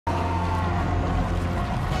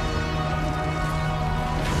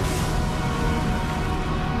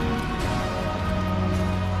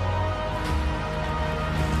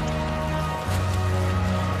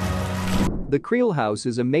The Creel house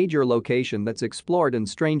is a major location that's explored in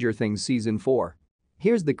Stranger Things Season 4.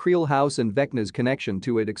 Here's the Creel house and Vecna's connection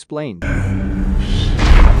to it explained. What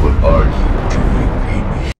are you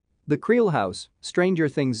doing? The Creel house, Stranger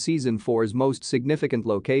Things Season 4's most significant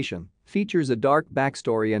location, features a dark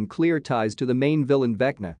backstory and clear ties to the main villain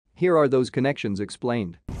Vecna. Here are those connections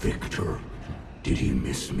explained. Victor, did he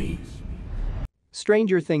miss me?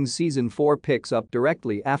 Stranger Things Season 4 picks up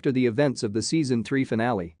directly after the events of the Season 3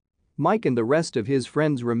 finale. Mike and the rest of his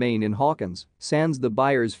friends remain in Hawkins, sans the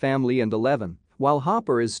Byers family and Eleven, while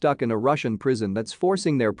Hopper is stuck in a Russian prison that's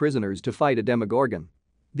forcing their prisoners to fight a Demogorgon.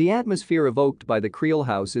 The atmosphere evoked by the Creel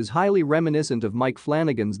house is highly reminiscent of Mike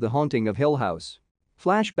Flanagan's The Haunting of Hill House.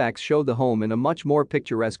 Flashbacks show the home in a much more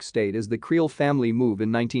picturesque state as the Creel family move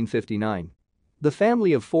in 1959. The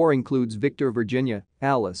family of four includes Victor, Virginia,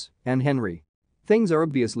 Alice, and Henry. Things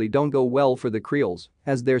obviously don't go well for the Creels,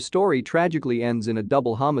 as their story tragically ends in a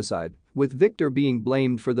double homicide, with Victor being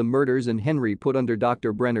blamed for the murders and Henry put under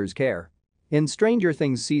Dr. Brenner's care. In Stranger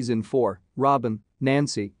Things Season 4, Robin,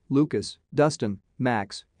 Nancy, Lucas, Dustin,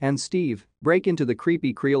 Max, and Steve break into the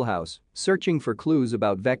creepy Creel house, searching for clues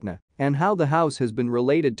about Vecna and how the house has been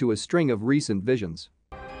related to a string of recent visions.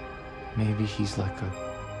 Maybe he's like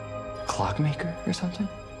a clockmaker or something?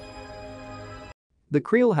 The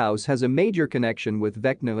Creel house has a major connection with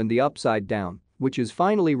Vecna and the Upside Down, which is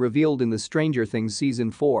finally revealed in the Stranger Things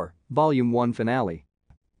Season 4, Volume 1 finale.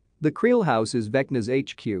 The Creel house is Vecna's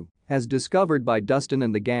HQ, as discovered by Dustin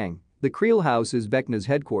and the gang. The Creel house is Vecna's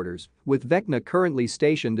headquarters, with Vecna currently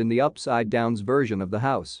stationed in the Upside Down's version of the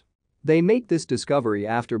house. They make this discovery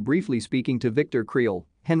after briefly speaking to Victor Creel,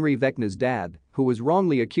 Henry Vecna's dad, who was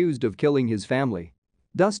wrongly accused of killing his family.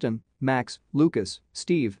 Dustin, Max, Lucas,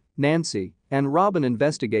 Steve, Nancy, and Robin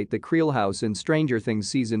investigate the Creel house in Stranger Things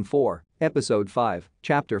Season 4, Episode 5,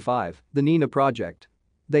 Chapter 5, The Nina Project.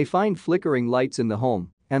 They find flickering lights in the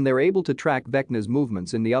home, and they're able to track Vecna's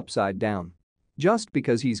movements in the Upside Down. Just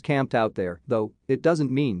because he's camped out there, though, it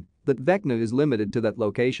doesn't mean that Vecna is limited to that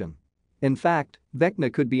location. In fact,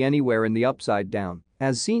 Vecna could be anywhere in the Upside Down,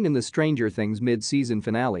 as seen in the Stranger Things mid-season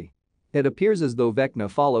finale. It appears as though Vecna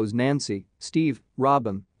follows Nancy, Steve,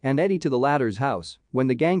 Robin, and Eddie to the latter's house when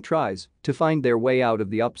the gang tries to find their way out of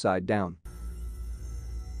the Upside Down.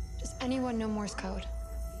 Does anyone know Morse code?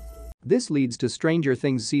 This leads to Stranger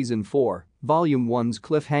Things Season 4, Volume 1's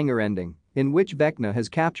cliffhanger ending, in which Vecna has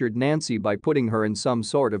captured Nancy by putting her in some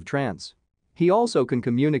sort of trance. He also can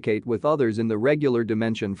communicate with others in the regular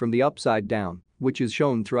dimension from the Upside Down, which is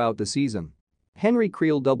shown throughout the season. Henry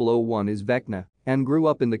Creel 001 is Vecna and grew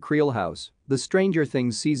up in the Creel house. The Stranger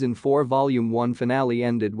Things Season 4 Volume 1 finale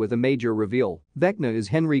ended with a major reveal. Vecna is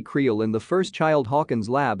Henry Creel in the first child Hawkins'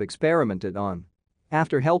 lab experimented on.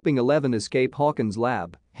 After helping Eleven escape Hawkins'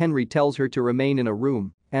 lab, Henry tells her to remain in a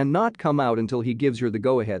room and not come out until he gives her the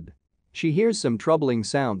go-ahead. She hears some troubling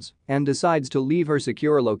sounds and decides to leave her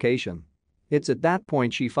secure location. It's at that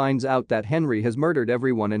point she finds out that Henry has murdered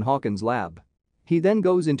everyone in Hawkins' lab. He then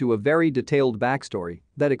goes into a very detailed backstory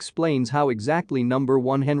that explains how exactly Number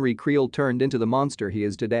 1 Henry Creel turned into the monster he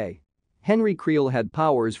is today. Henry Creel had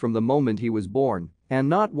powers from the moment he was born, and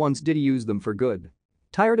not once did he use them for good.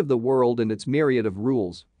 Tired of the world and its myriad of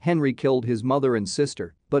rules, Henry killed his mother and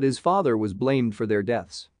sister, but his father was blamed for their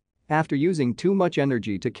deaths. After using too much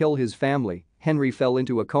energy to kill his family, Henry fell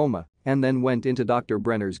into a coma and then went into Dr.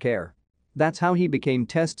 Brenner's care. That's how he became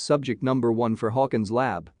test subject number 1 for Hawkins'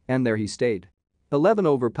 lab, and there he stayed. 11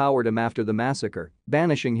 overpowered him after the massacre,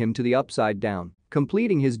 banishing him to the Upside Down,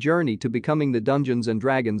 completing his journey to becoming the Dungeons &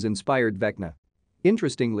 Dragons-inspired Vecna.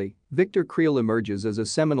 Interestingly, Victor Creel emerges as a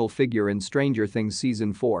seminal figure in Stranger Things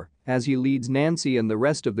Season 4 as he leads Nancy and the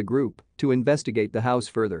rest of the group to investigate the house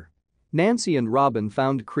further. Nancy and Robin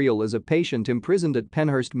found Creel as a patient imprisoned at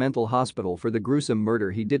Penhurst Mental Hospital for the gruesome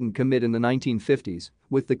murder he didn't commit in the 1950s,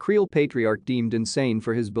 with the Creel patriarch deemed insane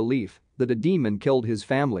for his belief that a demon killed his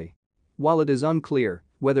family. While it is unclear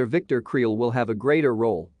whether Victor Creel will have a greater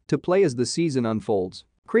role to play as the season unfolds,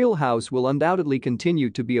 Creel House will undoubtedly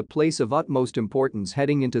continue to be a place of utmost importance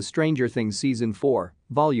heading into Stranger Things Season 4,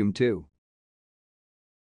 Volume 2.